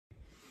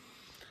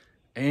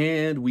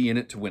And we in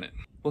it to win it.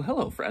 Well,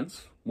 hello,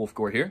 friends.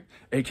 Wolfgore here,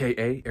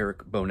 aka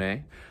Eric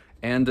Bonet.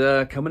 And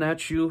coming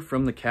at you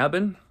from the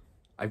cabin,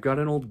 I've got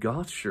an old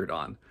goth shirt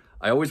on.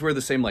 I always wear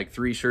the same, like,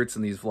 3 shirts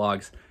in these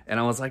vlogs, and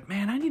I was like,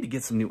 man, I need to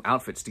get some new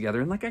outfits together.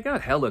 And, like, I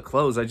got hella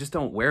clothes, I just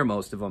don't wear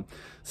most of them.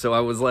 So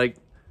I was like,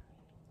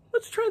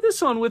 let's try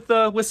this on with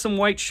some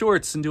white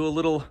shorts and do a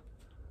little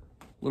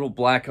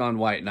black on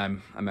white, and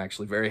I'm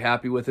actually very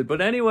happy with it.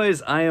 But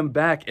anyways, I am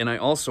back, and I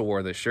also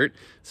wore this shirt,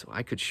 so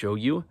I could show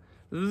you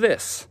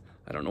this.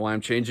 I don't know why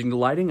I'm changing the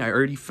lighting. I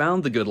already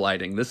found the good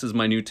lighting. This is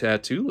my new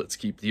tattoo. Let's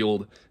keep the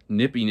old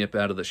nippy nip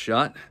out of the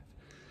shot.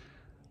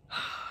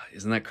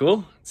 Isn't that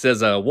cool? It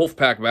says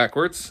Wolfpack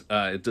backwards.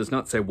 It does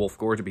not say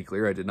Wolfgore, to be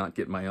clear. I did not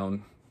get my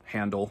own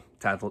handle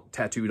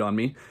tattooed on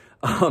me.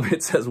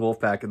 It says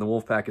Wolfpack, and the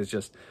Wolfpack is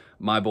just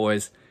my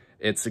boys.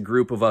 It's a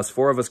group of us.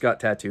 4 of us got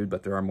tattooed,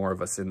 but there are more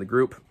of us in the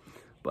group.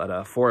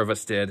 But 4 of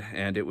us did,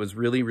 and it was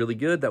really, really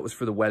good. That was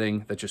for the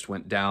wedding that just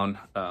went down.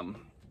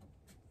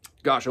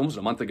 Gosh, almost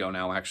a month ago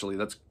now, actually.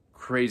 That's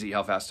crazy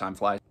how fast time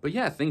flies. But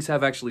yeah, things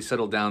have actually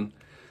settled down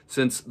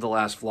since the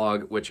last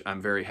vlog, which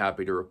I'm very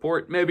happy to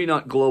report. Maybe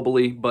not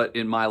globally, but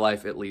in my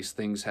life at least,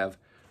 things have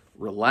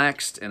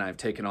relaxed, and I've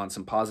taken on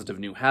some positive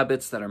new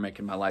habits that are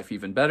making my life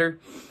even better.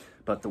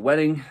 But the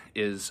wedding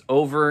is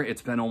over.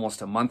 It's been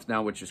almost a month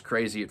now, which is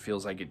crazy. It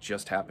feels like it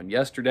just happened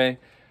yesterday.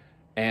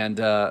 And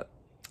the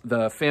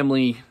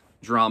family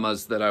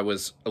dramas that I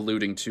was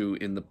alluding to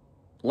in the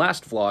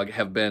last vlog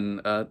have been,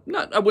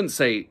 I wouldn't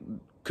say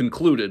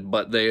concluded,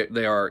 but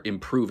they are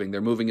improving.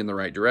 They're moving in the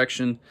right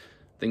direction.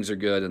 Things are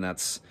good, and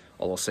that's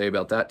all I'll say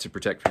about that to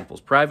protect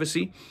people's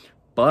privacy.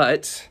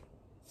 But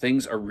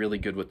things are really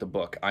good with the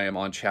book. I am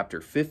on chapter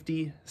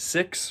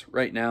 56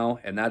 right now,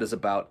 and that is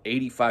about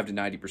 85 to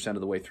 90% of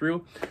the way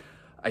through.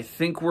 I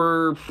think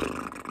we're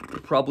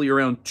probably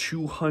around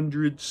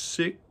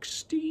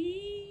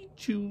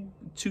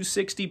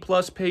 260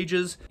 plus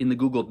pages in the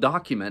Google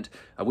document.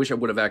 I wish I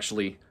would have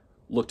actually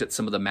looked at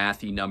some of the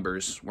mathy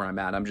numbers where I'm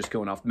at. I'm just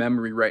going off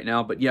memory right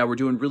now. But yeah, we're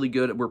doing really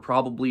good. We're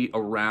probably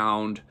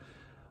around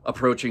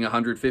approaching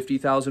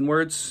 150,000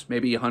 words,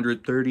 maybe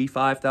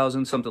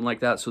 135,000, something like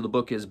that. So the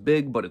book is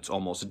big, but it's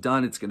almost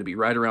done. It's going to be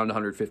right around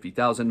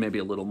 150,000, maybe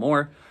a little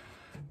more.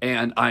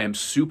 And I am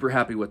super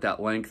happy with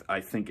that length. I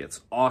think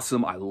it's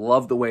awesome. I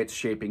love the way it's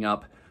shaping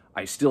up.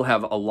 I still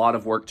have a lot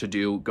of work to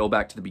do, go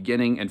back to the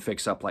beginning and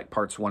fix up like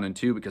parts 1 and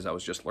 2 because I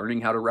was just learning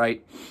how to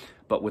write.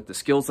 But with the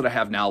skills that I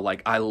have now,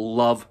 like, I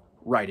love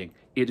writing.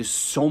 It is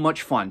so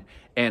much fun.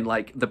 And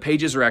like, the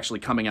pages are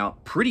actually coming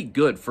out pretty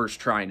good first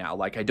try now.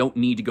 Like, I don't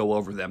need to go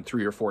over them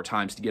 3 or 4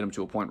 times to get them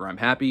to a point where I'm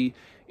happy.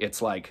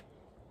 It's like,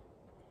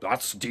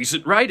 that's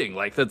decent writing.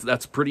 Like,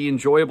 that's pretty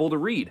enjoyable to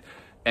read.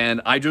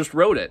 And I just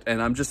wrote it,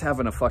 and I'm just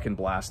having a fucking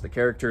blast. The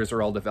characters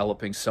are all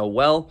developing so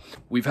well.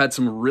 We've had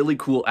some really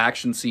cool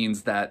action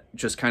scenes that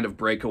just kind of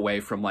break away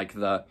from like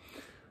the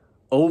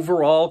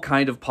overall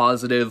kind of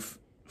positive,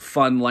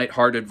 fun,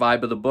 lighthearted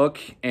vibe of the book,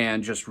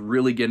 and just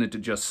really get into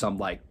just some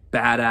like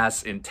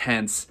badass,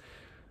 intense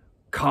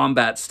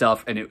combat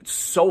stuff. And it's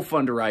so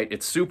fun to write.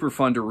 It's super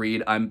fun to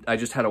read. I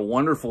just had a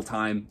wonderful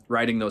time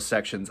writing those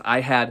sections.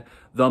 I had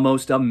the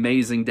most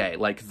amazing day,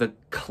 like the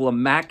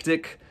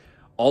climactic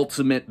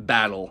ultimate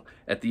battle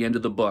at the end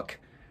of the book,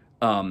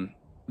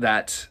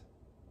 that,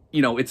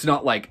 you know, it's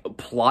not like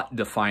plot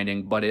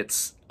defining, but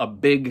it's a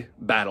big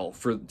battle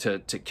to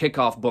kick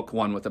off book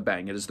 1 with a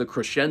bang. It is the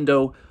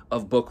crescendo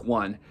of book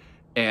 1.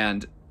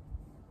 And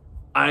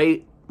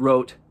I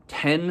wrote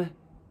 10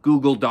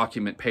 Google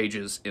document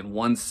pages in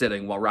one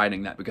sitting while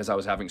writing that because I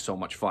was having so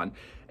much fun.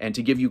 And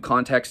to give you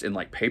context, in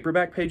like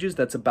paperback pages,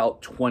 that's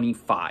about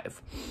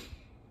 25.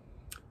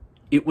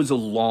 It was a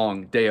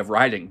long day of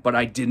writing, but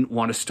I didn't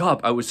want to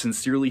stop. I was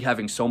sincerely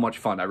having so much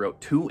fun. I wrote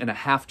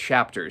 2.5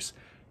 chapters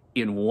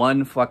in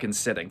one fucking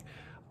sitting.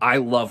 I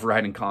love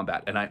writing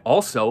combat, and I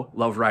also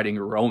love writing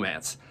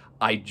romance.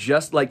 I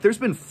just, like, there's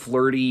been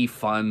flirty,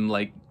 fun,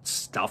 like,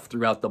 stuff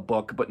throughout the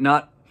book, but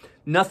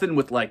nothing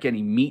with, like,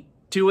 any meat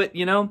to it,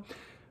 you know?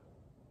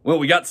 Well,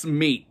 we got some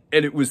meat,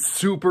 and it was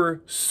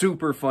super,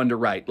 super fun to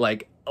write.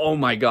 Like, oh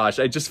my gosh,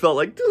 I just felt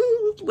like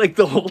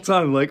the whole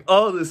time, like,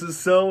 oh, this is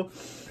so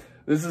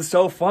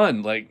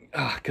fun. Like,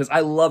 because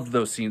I loved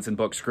those scenes in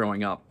books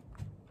growing up.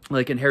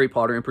 Like in Harry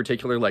Potter in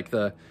particular, like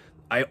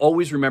I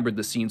always remembered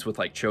the scenes with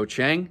like Cho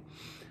Chang,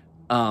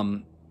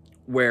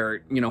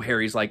 where, you know,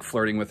 Harry's like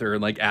flirting with her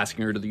and like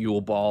asking her to the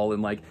Yule Ball,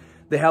 and like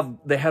they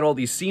had all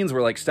these scenes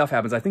where like stuff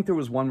happens. I think there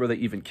was one where they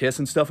even kiss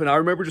and stuff, and I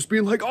remember just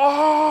being like,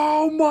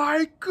 oh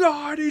my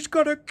God, he's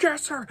gonna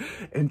kiss her,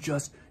 and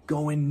just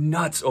going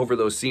nuts over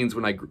those scenes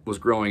when I was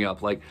growing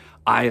up. Like,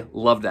 I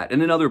love that.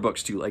 And in other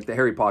books too, like the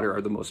Harry Potter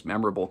are the most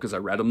memorable because I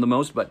read them the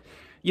most. But,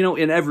 you know,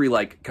 in every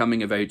like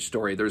coming of age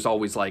story, there's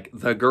always like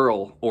the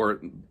girl,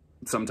 or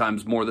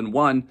sometimes more than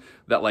one,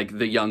 that like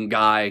the young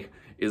guy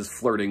is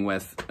flirting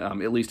with,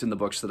 at least in the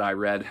books that I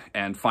read,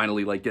 and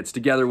finally like gets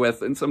together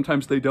with, and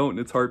sometimes they don't, and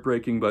it's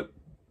heartbreaking. But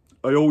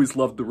I always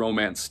loved the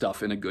romance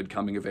stuff in a good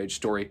coming of age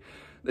story.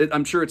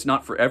 I'm sure it's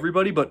not for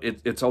everybody, but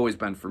it's always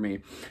been for me.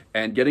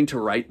 And getting to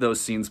write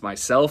those scenes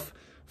myself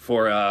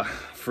for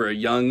a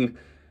young,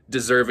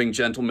 deserving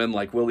gentleman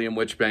like William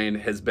Witchbane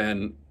has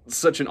been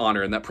such an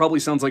honor. And that probably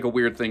sounds like a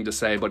weird thing to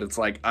say, but it's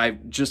like, I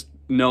just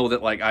know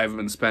that like I've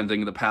been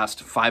spending the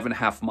past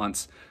 5.5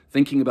 months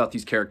thinking about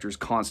these characters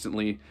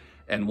constantly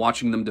and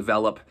watching them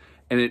develop.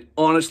 And it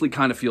honestly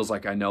kind of feels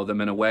like I know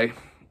them in a way.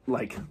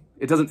 Like,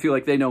 it doesn't feel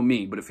like they know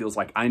me, but it feels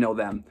like I know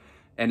them.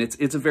 And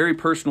it's a very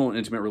personal and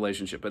intimate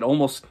relationship. It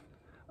almost,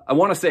 I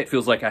want to say it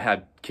feels like I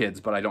had kids,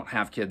 but I don't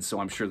have kids, so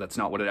I'm sure that's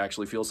not what it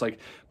actually feels like.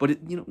 But it,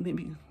 you know,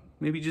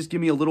 maybe just give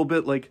me a little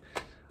bit, like,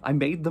 I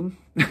made them,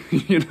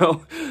 you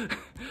know?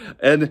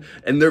 And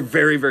they're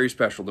very, very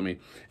special to me.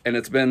 And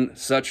it's been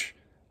such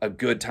a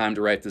good time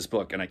to write this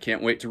book, and I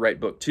can't wait to write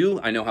book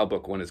 2. I know how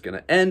book 1 is going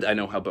to end. I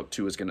know how book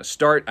 2 is going to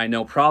start. I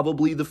know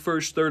probably the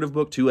first third of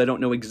book 2. I don't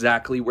know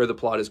exactly where the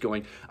plot is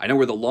going. I know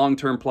where the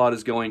long-term plot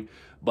is going,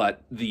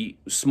 but the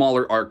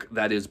smaller arc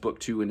that is book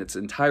 2 in its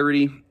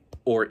entirety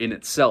or in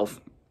itself,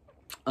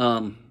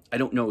 I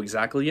don't know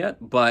exactly yet,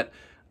 but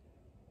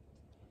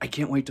I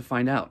can't wait to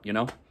find out, you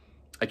know?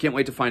 I can't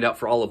wait to find out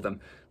for all of them.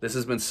 This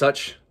has been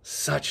such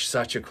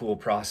a cool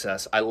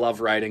process. I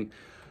love writing.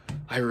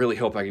 I really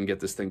hope I can get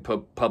this thing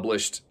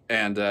published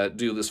and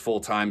do this full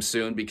time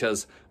soon,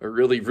 because I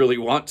really, really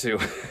want to.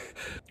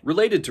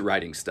 Related to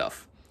writing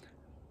stuff,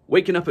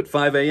 waking up at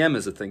 5 a.m.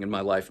 is a thing in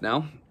my life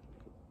now.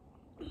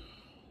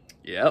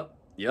 Yep,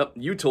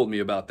 you told me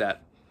about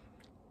that.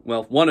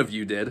 Well, one of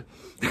you did.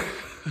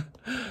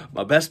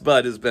 My best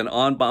bud has been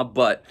on my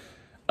butt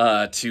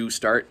to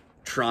start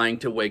trying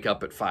to wake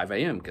up at 5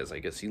 a.m. because I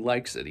guess he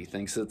likes it. He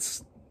thinks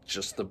it's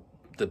just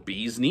the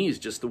bee's knees,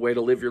 just the way to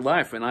live your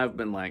life. And I've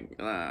been like,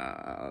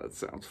 that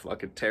sounds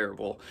fucking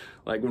terrible.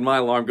 Like, when my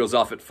alarm goes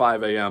off at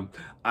 5 a.m.,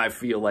 I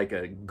feel like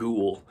a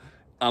ghoul.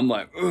 I'm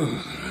like,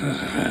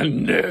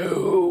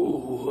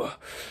 no,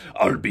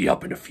 I'll be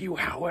up in a few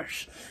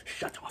hours.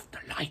 Shut off the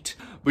light.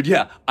 But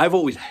yeah, I've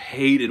always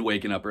hated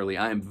waking up early.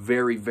 I am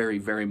very, very,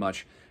 very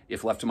much,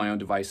 if left to my own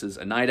devices,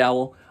 a night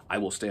owl. I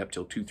will stay up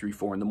till 2, 3,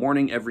 4 in the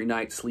morning every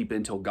night, sleep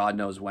until God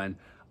knows when.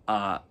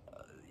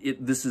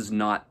 This is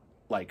not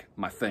like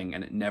my thing,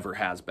 and it never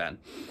has been.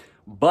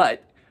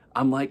 But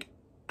I'm like,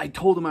 I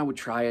told him I would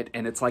try it,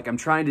 and it's like I'm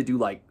trying to do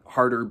like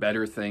harder,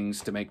 better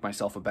things to make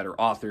myself a better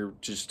author,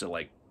 just to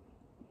like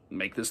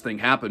make this thing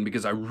happen,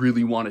 because I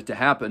really want it to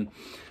happen.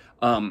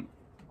 And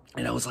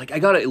I was like, I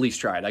gotta at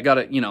least try it. I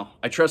gotta, you know,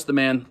 I trust the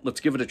man.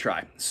 Let's give it a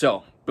try.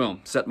 So,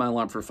 boom, set my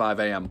alarm for 5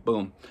 a.m.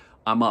 Boom,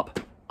 I'm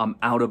up. I'm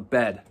out of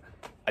bed.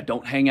 I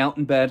don't hang out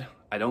in bed.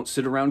 I don't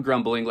sit around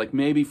grumbling. Like,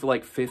 maybe for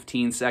like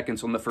 15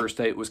 seconds on the first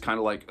day, it was kind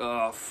of like,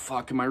 oh,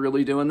 fuck, am I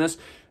really doing this?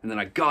 And then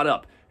I got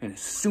up, and as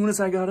soon as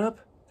I got up,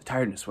 the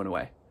tiredness went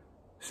away.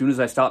 As soon as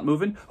I stopped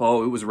moving,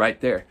 oh, it was right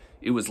there.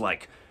 It was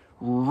like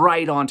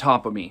right on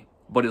top of me.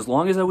 But as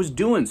long as I was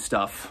doing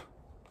stuff,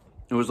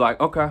 it was like,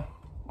 okay,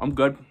 I'm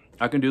good.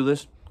 I can do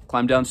this.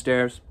 Climb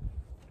downstairs,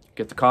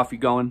 get the coffee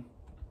going,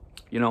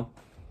 you know,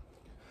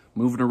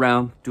 moving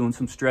around, doing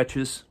some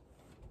stretches.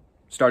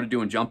 Started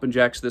doing jumping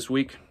jacks this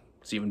week.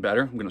 It's even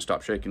better. I'm going to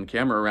stop shaking the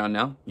camera around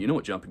now. You know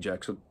what jumping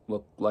jacks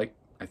look like,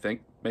 I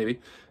think, maybe.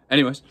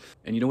 Anyways,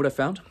 and you know what I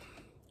found?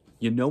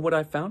 You know what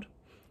I found?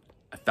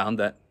 I found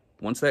that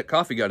once that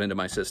coffee got into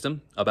my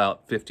system,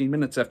 about 15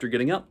 minutes after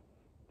getting up,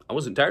 I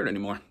wasn't tired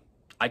anymore.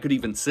 I could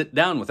even sit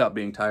down without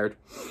being tired.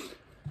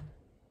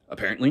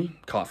 Apparently,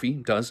 coffee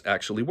does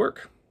actually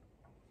work.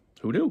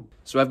 Who knew?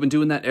 So I've been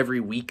doing that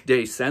every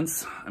weekday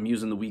since. I'm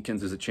using the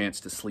weekends as a chance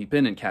to sleep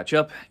in and catch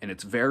up, and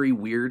it's very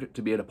weird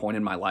to be at a point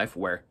in my life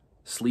where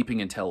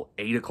sleeping until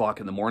 8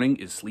 o'clock in the morning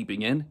is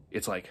sleeping in.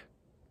 It's like,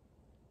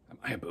 am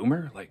I a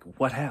boomer? Like,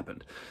 what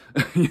happened?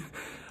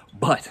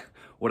 But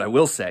what I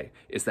will say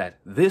is that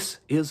this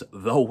is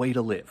the way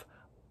to live.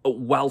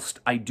 Whilst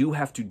I do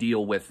have to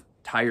deal with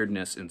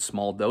tiredness in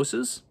small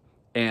doses,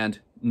 and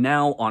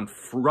now on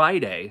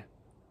Friday,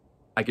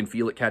 I can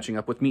feel it catching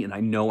up with me, and I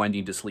know I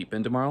need to sleep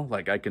in tomorrow.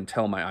 Like, I can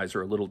tell my eyes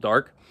are a little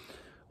dark.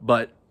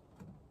 But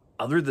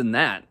other than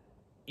that,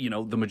 you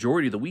know, the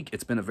majority of the week,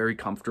 it's been a very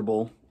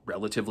comfortable,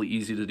 relatively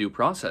easy to do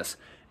process.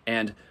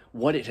 And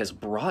what it has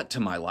brought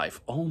to my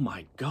life, oh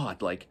my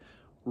God, like,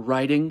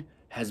 writing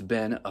has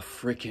been a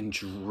freaking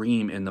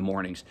dream in the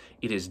mornings.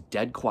 It is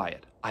dead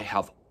quiet. I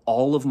have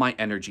all of my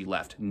energy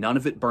left, none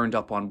of it burned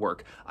up on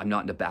work. I'm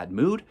not in a bad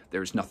mood.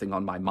 There's nothing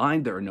on my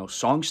mind. There are no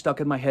songs stuck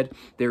in my head.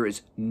 There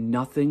is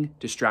nothing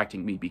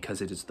distracting me,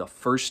 because it is the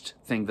first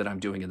thing that I'm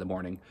doing in the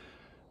morning,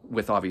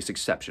 with obvious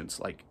exceptions,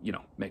 like, you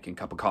know, making a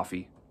cup of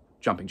coffee,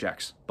 jumping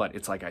jacks. But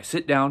it's like I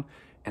sit down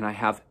and I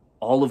have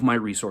all of my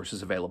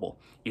resources available.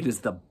 It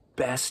is the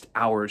best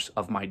hours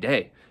of my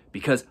day,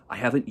 because I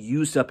haven't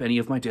used up any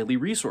of my daily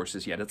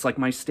resources yet. It's like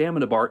my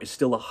stamina bar is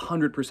still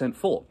 100%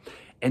 full.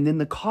 And then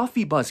the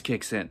coffee buzz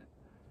kicks in,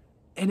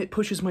 and it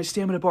pushes my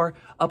stamina bar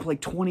up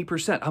like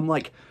 20%. I'm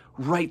like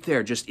right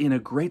there, just in a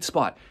great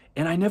spot.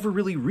 And I never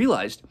really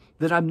realized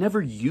that I'm never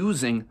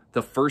using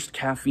the first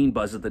caffeine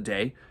buzz of the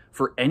day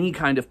for any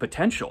kind of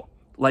potential.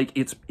 Like,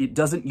 it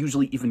doesn't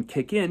usually even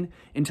kick in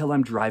until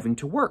I'm driving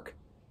to work.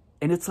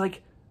 And it's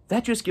like,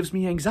 that just gives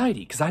me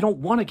anxiety because I don't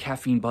want a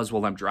caffeine buzz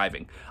while I'm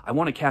driving. I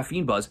want a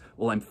caffeine buzz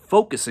while I'm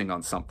focusing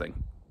on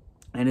something.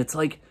 And it's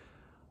like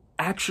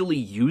actually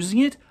using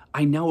it,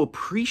 I now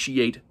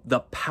appreciate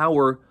the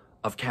power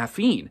of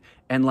caffeine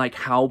and like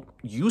how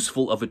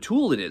useful of a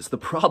tool it is. The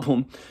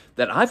problem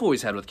that I've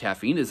always had with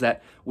caffeine is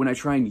that when I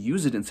try and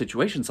use it in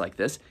situations like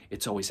this,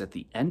 it's always at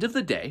the end of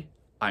the day,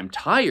 I'm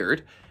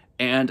tired,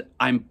 and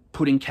I'm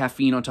putting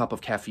caffeine on top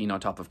of caffeine on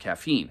top of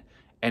caffeine.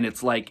 And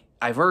it's like,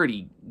 I've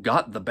already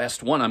got the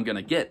best one I'm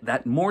gonna get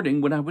that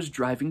morning when I was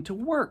driving to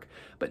work.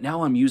 But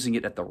now I'm using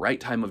it at the right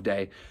time of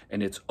day,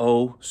 and it's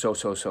oh so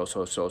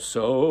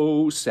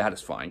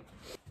satisfying.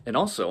 And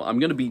also, I'm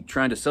gonna be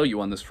trying to sell you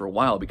on this for a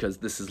while because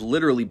this has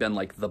literally been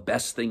like the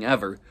best thing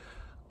ever.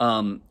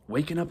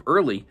 Waking up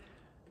early,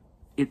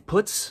 it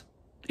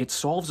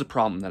solves a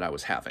problem that I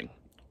was having,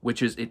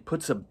 which is it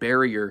puts a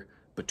barrier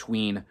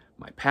between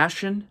my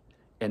passion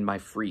and my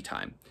free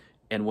time.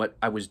 And what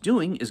I was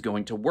doing is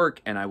going to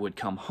work, and I would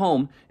come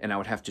home and I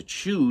would have to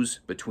choose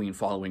between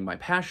following my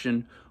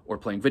passion or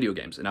playing video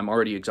games. And I'm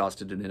already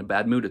exhausted and in a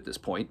bad mood at this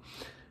point.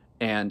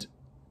 And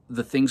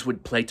the things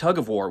would play tug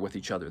of war with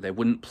each other. They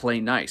wouldn't play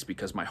nice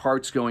because my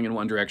heart's going in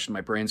one direction,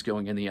 my brain's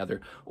going in the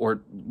other,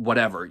 or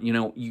whatever. You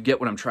know, you get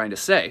what I'm trying to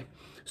say.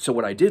 So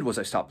what I did was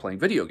I stopped playing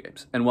video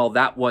games. And while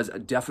that was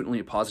definitely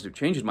a positive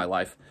change in my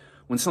life,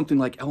 when something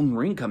like Elden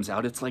Ring comes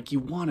out, it's like you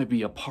want to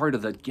be a part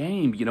of the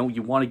game. You know,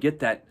 you want to get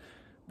that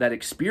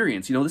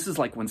experience. You know, this is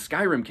like when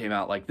Skyrim came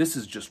out. Like, this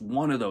is just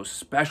one of those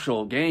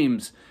special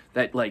games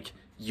that like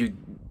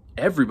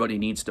everybody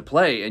needs to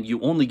play, and you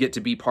only get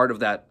to be part of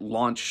that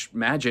launch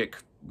magic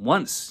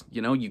once.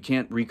 You know, you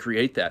can't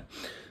recreate that.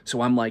 So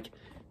I'm like,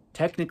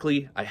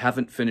 technically I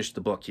haven't finished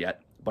the book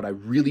yet, but I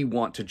really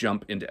want to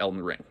jump into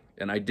Elden Ring,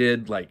 and I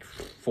did like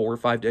 4 or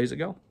 5 days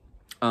ago.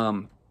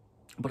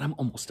 But I'm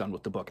almost done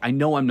with the book. I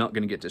know I'm not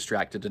going to get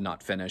distracted and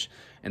not finish,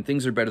 and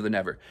things are better than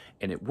ever.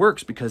 And it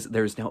works because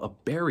there's now a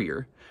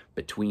barrier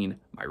between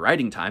my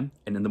writing time,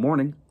 and in the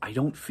morning, I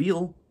don't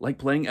feel like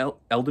playing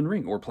Elden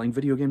Ring or playing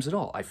video games at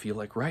all. I feel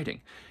like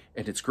writing,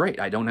 and it's great.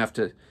 I don't have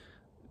to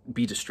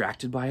be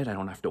distracted by it. I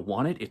don't have to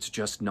want it. It's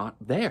just not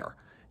there.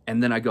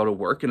 And then I go to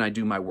work and I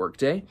do my work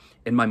day,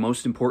 and my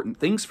most important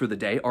things for the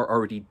day are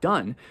already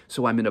done.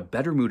 So I'm in a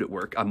better mood at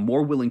work. I'm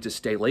more willing to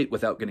stay late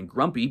without getting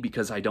grumpy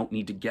because I don't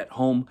need to get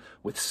home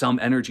with some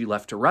energy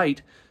left to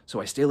write. So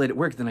I stay late at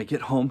work, then I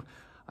get home,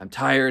 I'm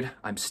tired,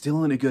 I'm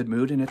still in a good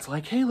mood, and it's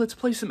like, hey, let's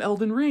play some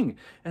Elden Ring.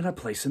 And I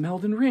play some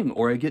Elden Ring,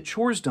 or I get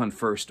chores done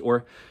first,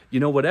 or, you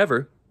know,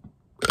 whatever.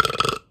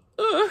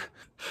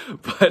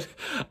 But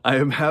I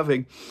am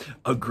having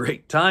a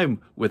great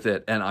time with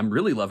it, and I'm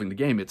really loving the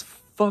game. It's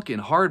fucking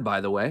hard,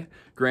 by the way.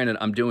 Granted,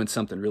 I'm doing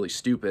something really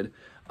stupid.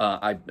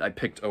 I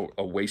picked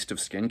a waste of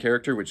skin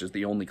character, which is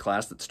the only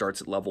class that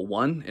starts at level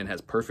 1 and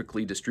has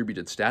perfectly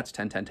distributed stats,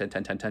 10, 10, 10,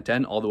 10, 10, 10,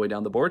 10, all the way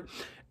down the board.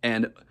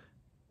 And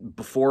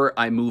before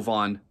I move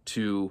on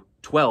to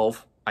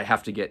 12, I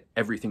have to get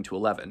everything to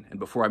 11. And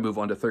before I move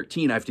on to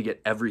 13, I have to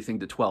get everything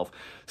to 12.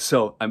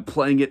 So I'm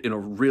playing it in a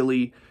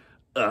really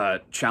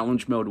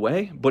challenge mode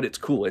way, but it's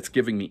cool. It's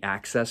giving me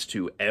access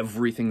to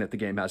everything that the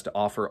game has to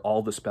offer,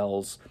 all the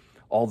spells,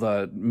 all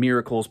the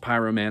miracles,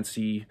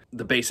 pyromancy,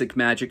 the basic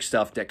magic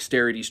stuff,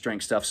 dexterity,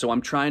 strength stuff. So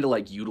I'm trying to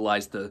like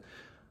utilize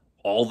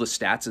all the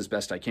stats as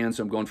best I can.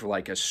 So I'm going for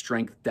like a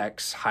strength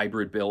dex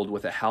hybrid build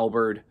with a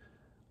halberd.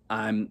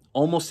 I'm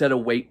almost at a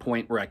weight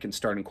point where I can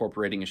start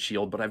incorporating a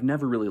shield, but I've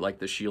never really liked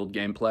the shield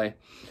gameplay.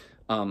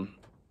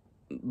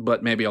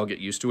 But maybe I'll get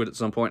used to it at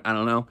some point. I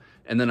don't know.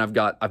 And then I've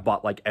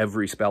bought like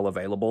every spell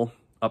available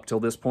up till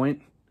this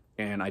point.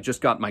 And I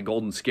just got my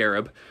golden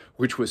scarab,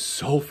 which was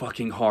so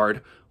fucking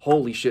hard.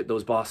 Holy shit,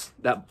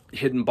 that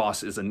hidden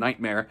boss is a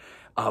nightmare.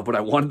 But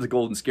I wanted the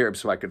golden scarab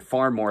so I could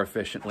farm more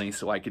efficiently,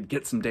 so I could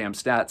get some damn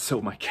stats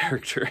so my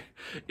character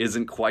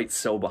isn't quite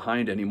so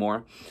behind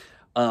anymore.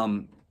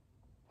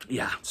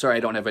 Yeah, sorry I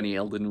don't have any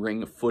Elden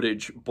Ring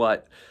footage,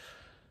 but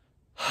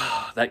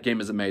that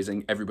game is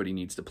amazing. Everybody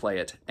needs to play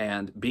it.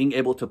 And being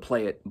able to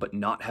play it, but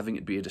not having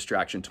it be a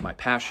distraction to my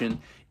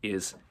passion,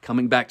 is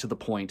coming back to the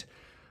point.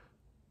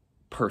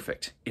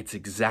 Perfect. It's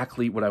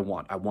exactly what I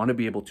want. I want to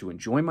be able to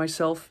enjoy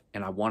myself,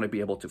 and I want to be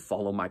able to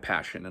follow my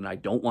passion, and I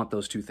don't want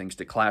those two things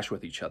to clash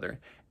with each other.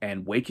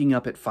 And waking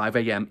up at 5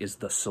 a.m. is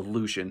the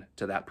solution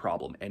to that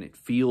problem, and it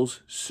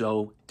feels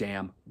so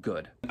damn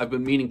good. I've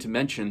been meaning to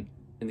mention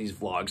in these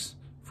vlogs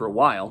for a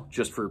while,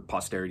 just for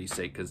posterity's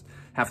sake, because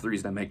half the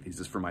reason I make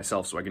these is for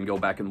myself, so I can go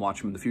back and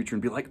watch them in the future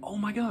and be like, oh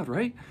my god,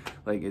 right?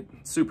 Like,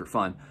 it's super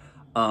fun.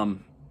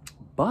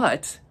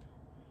 But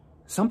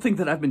something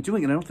that I've been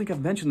doing, and I don't think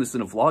I've mentioned this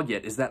in a vlog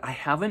yet, is that I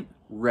haven't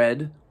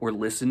read or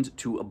listened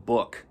to a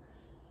book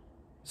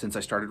since I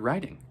started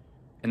writing.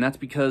 And that's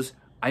because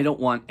I don't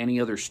want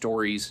any other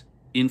stories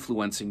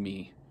influencing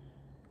me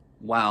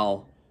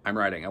while I'm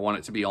writing. I want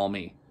it to be all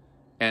me.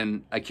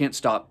 And I can't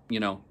stop, you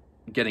know,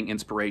 getting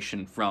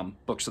inspiration from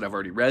books that I've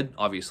already read.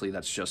 Obviously,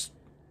 that's just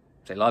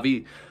c'est la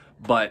vie.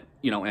 But,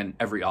 you know, and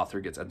every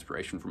author gets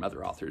inspiration from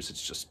other authors.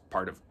 It's just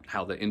part of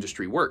how the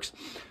industry works.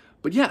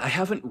 But yeah, I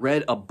haven't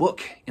read a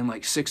book in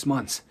like 6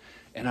 months.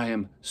 and I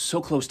am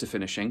so close to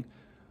finishing.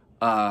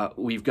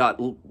 We've got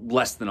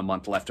less than a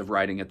month left of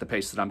writing at the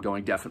pace that I'm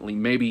going, definitely.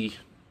 Maybe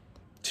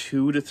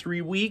 2 to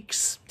 3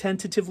 weeks,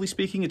 tentatively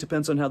speaking. It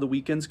depends on how the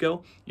weekends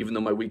go, even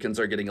though my weekends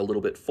are getting a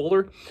little bit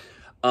fuller.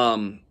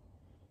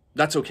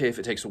 That's okay if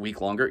it takes a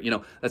week longer. You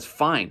know, that's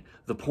fine.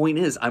 The point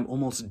is, I'm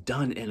almost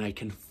done and I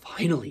can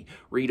finally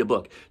read a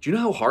book. Do you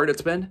know how hard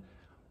it's been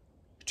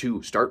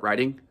to start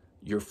writing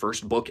your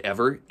first book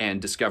ever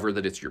and discover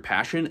that it's your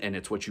passion and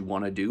it's what you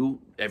want to do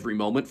every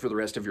moment for the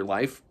rest of your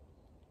life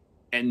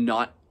and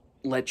not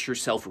let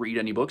yourself read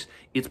any books?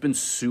 It's been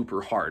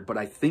super hard, but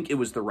I think it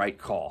was the right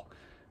call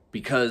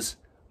because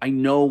I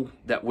know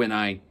that when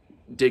I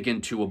dig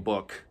into a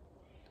book,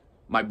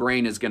 my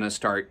brain is going to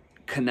start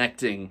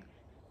connecting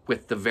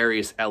with the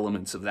various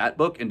elements of that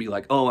book and be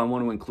like, oh, I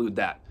want to include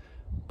that.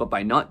 But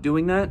by not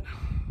doing that,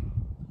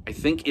 I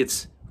think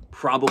it's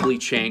probably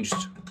changed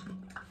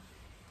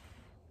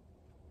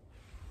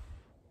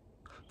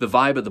the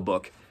vibe of the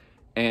book,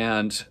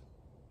 and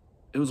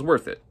it was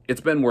worth it. It's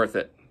been worth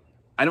it.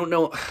 I don't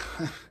know.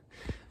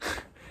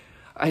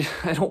 I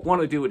don't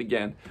want to do it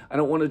again. I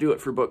don't want to do it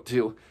for book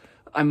 2.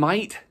 I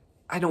might.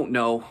 I don't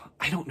know.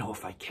 I don't know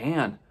if I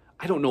can.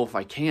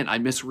 I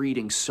miss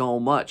reading so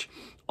much.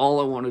 All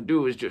I want to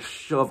do is just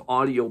shove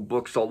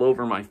audiobooks all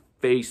over my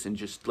face and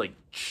just like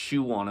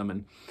chew on them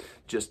and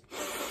just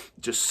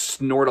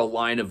snort a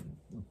line of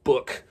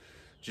book.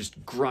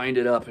 Just grind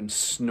it up and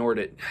snort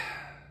it.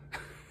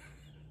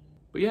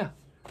 But yeah,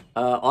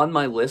 on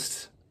my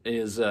list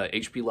is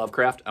H.P.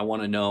 Lovecraft. I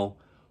want to know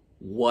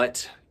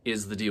what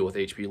is the deal with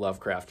H.P.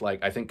 Lovecraft.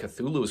 Like, I think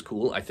Cthulhu is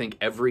cool. I think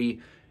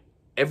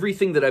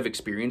everything that I've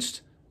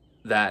experienced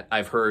that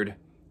I've heard,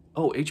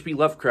 oh, H.P.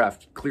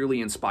 Lovecraft clearly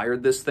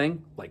inspired this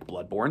thing, like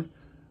Bloodborne.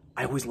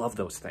 I always love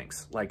those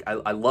things. Like,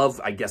 I love,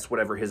 I guess,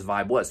 whatever his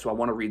vibe was. So I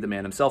want to read the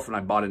man himself, and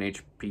I bought an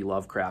H.P.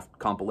 Lovecraft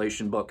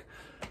compilation book.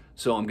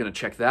 So I'm going to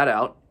check that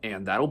out,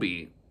 and that'll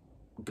be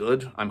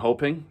good, I'm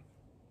hoping.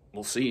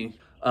 We'll see.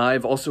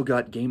 I've also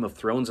got Game of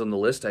Thrones on the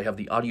list. I have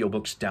the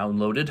audiobooks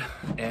downloaded,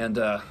 and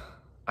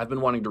I've been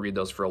wanting to read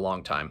those for a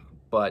long time,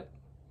 but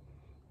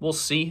we'll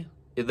see.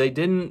 They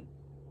didn't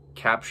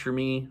capture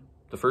me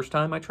the first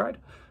time I tried,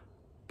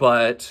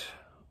 but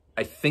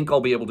I think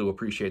I'll be able to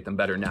appreciate them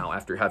better now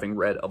after having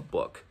read a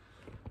book.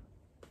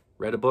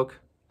 Read a book?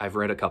 I've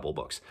read a couple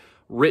books.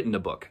 Written a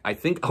book. I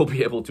think I'll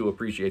be able to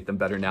appreciate them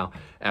better now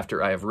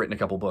after I have written a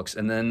couple books.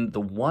 And then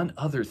the one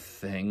other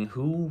thing,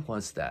 who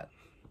was that?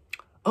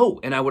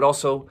 Oh, and I would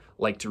also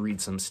like to read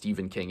some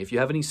Stephen King. If you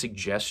have any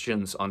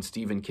suggestions on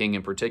Stephen King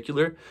in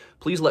particular,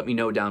 please let me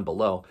know down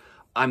below.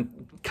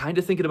 I'm kind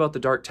of thinking about The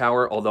Dark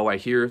Tower, although I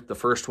hear the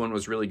first one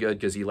was really good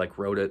because he like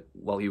wrote it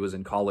while he was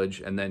in college,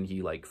 and then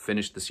he like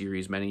finished the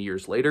series many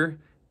years later,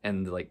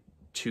 and like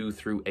 2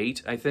 through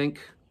 8, I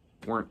think,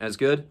 weren't as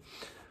good.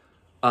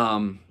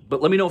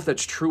 But let me know if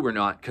that's true or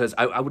not, because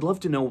I would love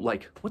to know,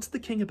 like, what's the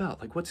King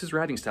about? Like, what's his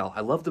writing style?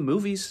 I love the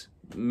movies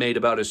made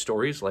about his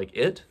stories, like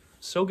It,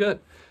 so good.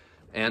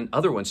 And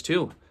other ones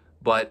too,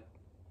 but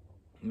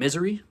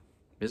Misery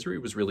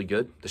was really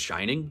good. The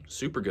Shining,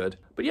 super good.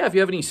 But yeah, if you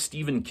have any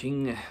Stephen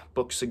King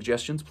book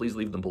suggestions, please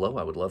leave them below.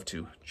 I would love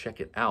to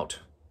check it out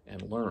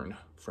and learn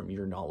from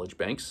your knowledge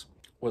banks.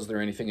 Was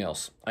there anything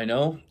else? I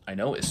know,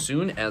 as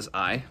soon as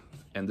I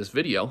end this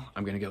video,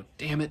 I'm gonna go,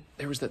 damn it,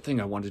 there was that thing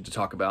I wanted to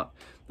talk about.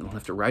 Then I'll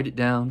have to write it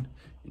down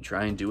and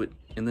try and do it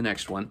in the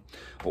next one.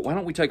 But why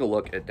don't we take a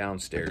look at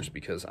downstairs,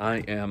 because I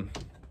am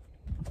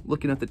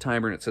looking at the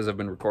timer and it says I've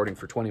been recording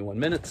for 21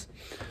 minutes,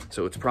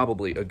 so it's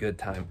probably a good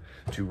time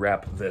to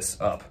wrap this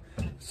up.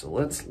 So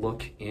let's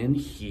look in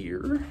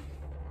here.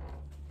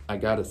 I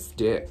got a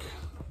stick.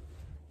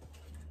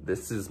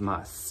 This is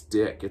my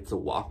stick. It's a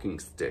walking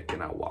stick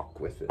and I walk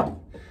with it.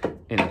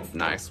 And it's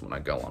nice when I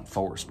go on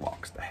forest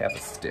walks to have a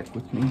stick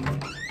with me.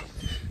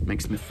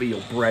 Makes me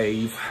feel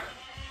brave.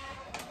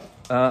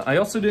 I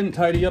also didn't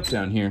tidy up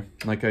down here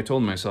like I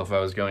told myself I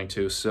was going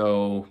to,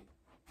 so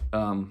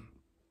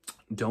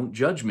don't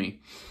judge me.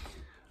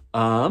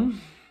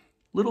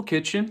 Little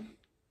kitchen,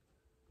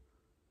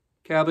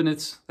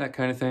 cabinets, that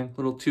kind of thing.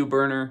 Little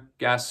 2-burner,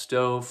 gas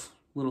stove,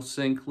 little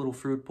sink, little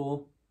fruit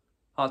bowl,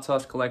 hot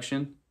sauce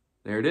collection.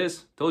 There it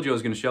is. Told you I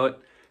was going to show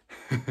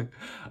it.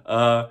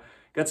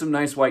 Got some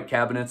nice white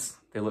cabinets.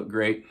 They look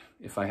great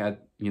if I had,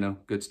 you know,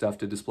 good stuff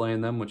to display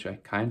in them, which I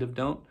kind of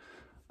don't.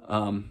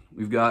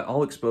 We've got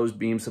all exposed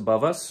beams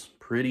above us.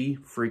 Pretty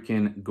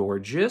freaking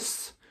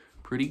gorgeous.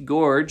 Pretty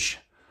gorge.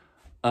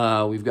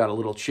 We've got a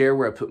little chair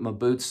where I put my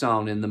boots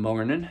on in the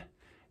morning.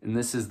 And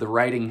this is the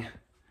writing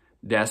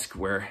desk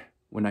where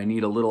when I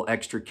need a little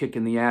extra kick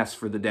in the ass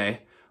for the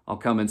day, I'll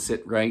come and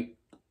sit right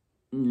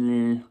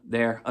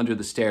there under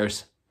the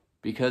stairs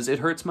because it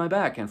hurts my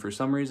back. And for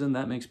some reason,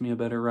 that makes me a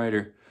better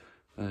writer.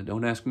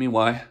 Don't ask me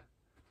why.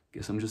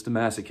 Guess I'm just a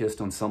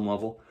masochist on some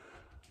level.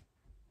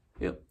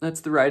 Yep,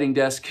 that's the writing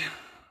desk.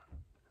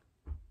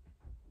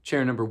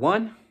 Chair number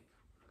 1.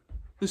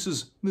 This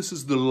is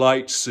the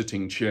light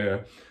sitting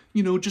chair.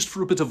 You know, just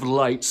for a bit of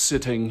light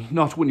sitting,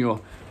 not when you're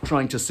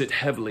trying to sit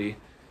heavily.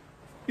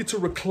 It's a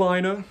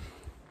recliner.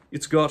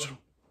 It's got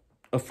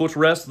a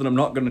footrest that I'm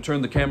not going to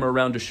turn the camera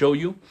around to show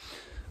you.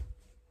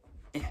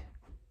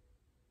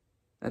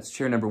 That's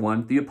chair number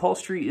one. The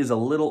upholstery is a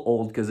little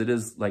old because it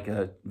is like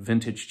a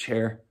vintage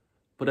chair,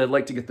 but I'd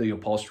like to get the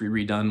upholstery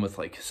redone with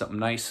like something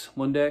nice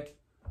one day.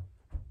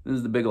 This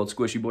is the big old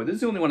squishy boy. This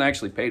is the only one I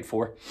actually paid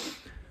for.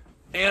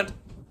 And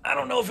I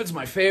don't know if it's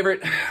my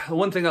favorite. The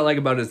one thing I like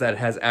about it is that it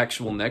has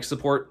actual neck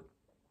support.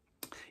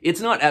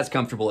 It's not as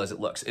comfortable as it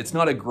looks. It's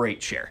not a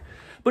great chair,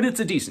 but it's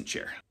a decent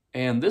chair.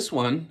 And this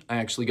one I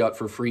actually got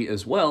for free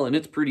as well, and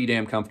it's pretty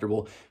damn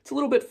comfortable. It's a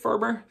little bit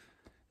firmer,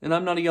 and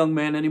I'm not a young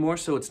man anymore,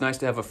 so it's nice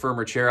to have a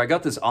firmer chair. I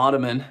got this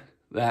ottoman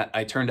that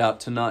I turned out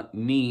to not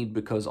need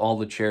because all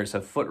the chairs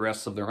have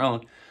footrests of their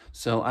own.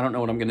 So I don't know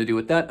what I'm gonna do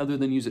with that other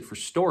than use it for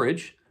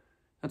storage.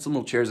 That's some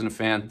little chairs and a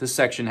fan. This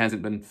section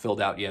hasn't been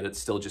filled out yet. It's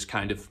still just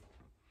kind of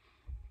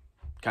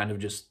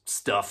just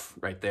stuff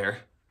right there.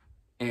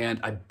 And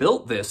I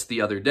built this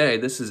the other day.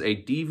 This is a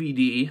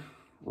DVD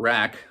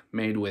rack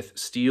made with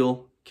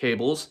steel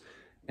cables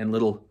and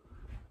little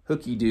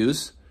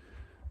hooky-doos.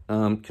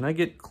 Can I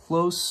get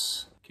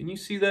close? Can you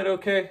see that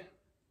okay?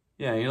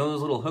 Yeah, you know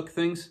those little hook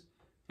things?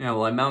 Yeah,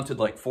 well, I mounted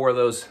like 4 of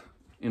those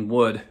in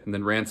wood and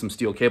then ran some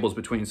steel cables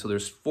between. So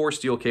there's 4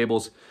 steel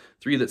cables,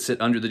 3 that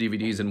sit under the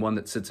DVDs and 1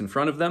 that sits in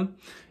front of them.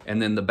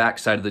 And then the back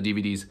side of the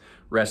DVDs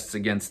rests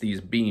against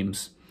these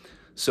beams.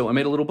 So I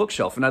made a little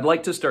bookshelf, and I'd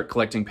like to start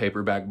collecting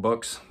paperback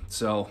books.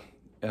 So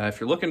if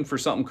you're looking for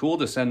something cool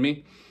to send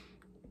me,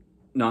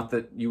 not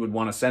that you would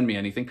want to send me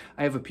anything,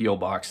 I have a P.O.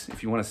 box.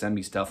 If you want to send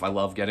me stuff, I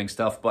love getting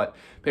stuff, but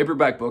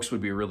paperback books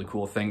would be a really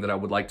cool thing that I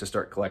would like to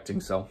start collecting,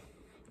 so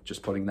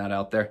just putting that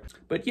out there.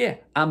 But yeah,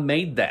 I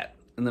made that.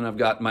 And then I've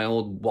got my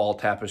old wall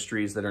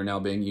tapestries that are now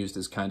being used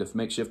as kind of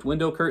makeshift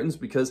window curtains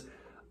because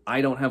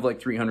I don't have like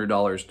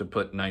 $300 to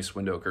put nice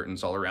window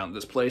curtains all around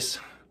this place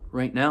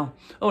right now.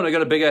 Oh, and I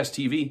got a big ass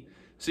TV,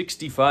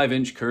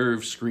 65-inch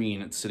curved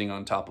screen. It's sitting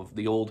on top of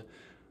the old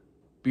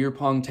beer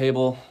pong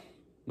table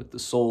with the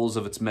souls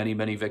of its many,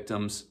 many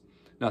victims.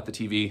 Not the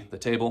TV, the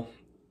table.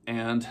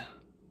 And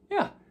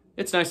yeah,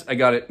 it's nice. I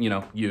got it, you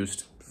know,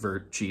 used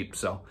for cheap.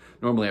 So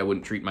normally I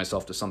wouldn't treat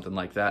myself to something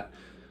like that.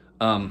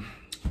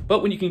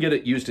 But when you can get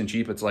it used and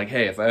cheap, it's like,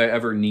 hey, if I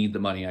ever need the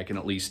money, I can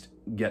at least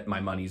get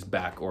my monies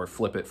back or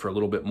flip it for a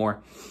little bit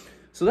more.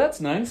 So that's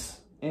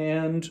nice.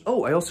 And,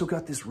 oh, I also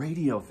got this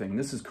radio thing.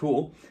 This is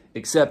cool,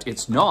 except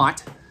it's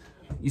not.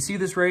 You see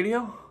this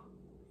radio?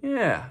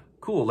 Yeah,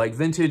 cool. Like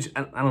vintage,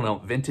 I don't know,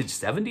 vintage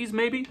 70s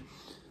maybe?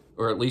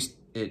 Or at least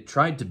it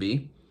tried to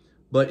be.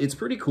 But it's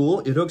pretty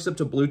cool. It hooks up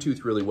to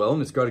Bluetooth really well,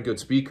 and it's got a good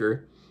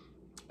speaker.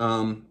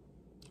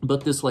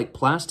 But this like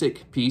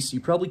plastic piece, you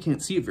probably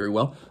can't see it very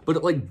well, but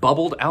it like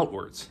bubbled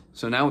outwards.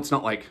 So now it's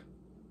not like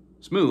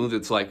smooth,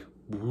 it's like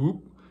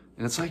whoop.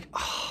 And it's like,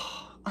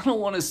 oh, I don't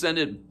want to send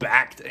it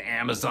back to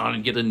Amazon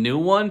and get a new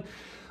one.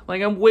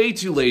 Like I'm way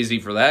too lazy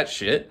for that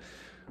shit.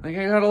 Like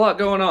I got a lot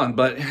going on,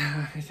 but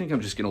I think I'm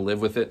just gonna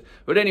live with it.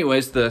 But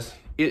anyways,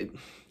 it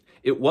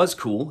was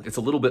cool. It's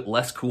a little bit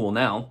less cool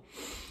now.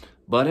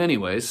 But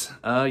anyways,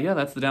 yeah,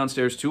 that's the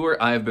downstairs tour.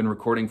 I have been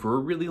recording for a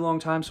really long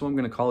time, so I'm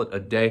going to call it a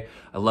day.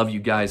 I love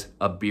you guys.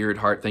 A beard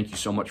heart. Thank you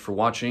so much for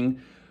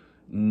watching.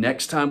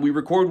 Next time we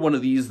record one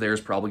of these, there's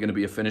probably going to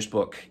be a finished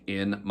book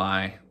in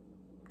my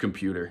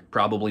computer.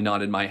 Probably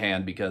not in my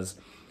hand because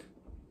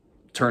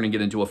turning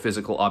it into a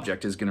physical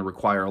object is going to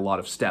require a lot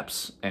of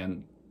steps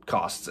and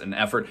costs and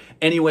effort.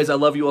 Anyways, I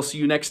love you. I'll see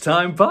you next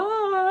time.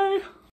 Bye!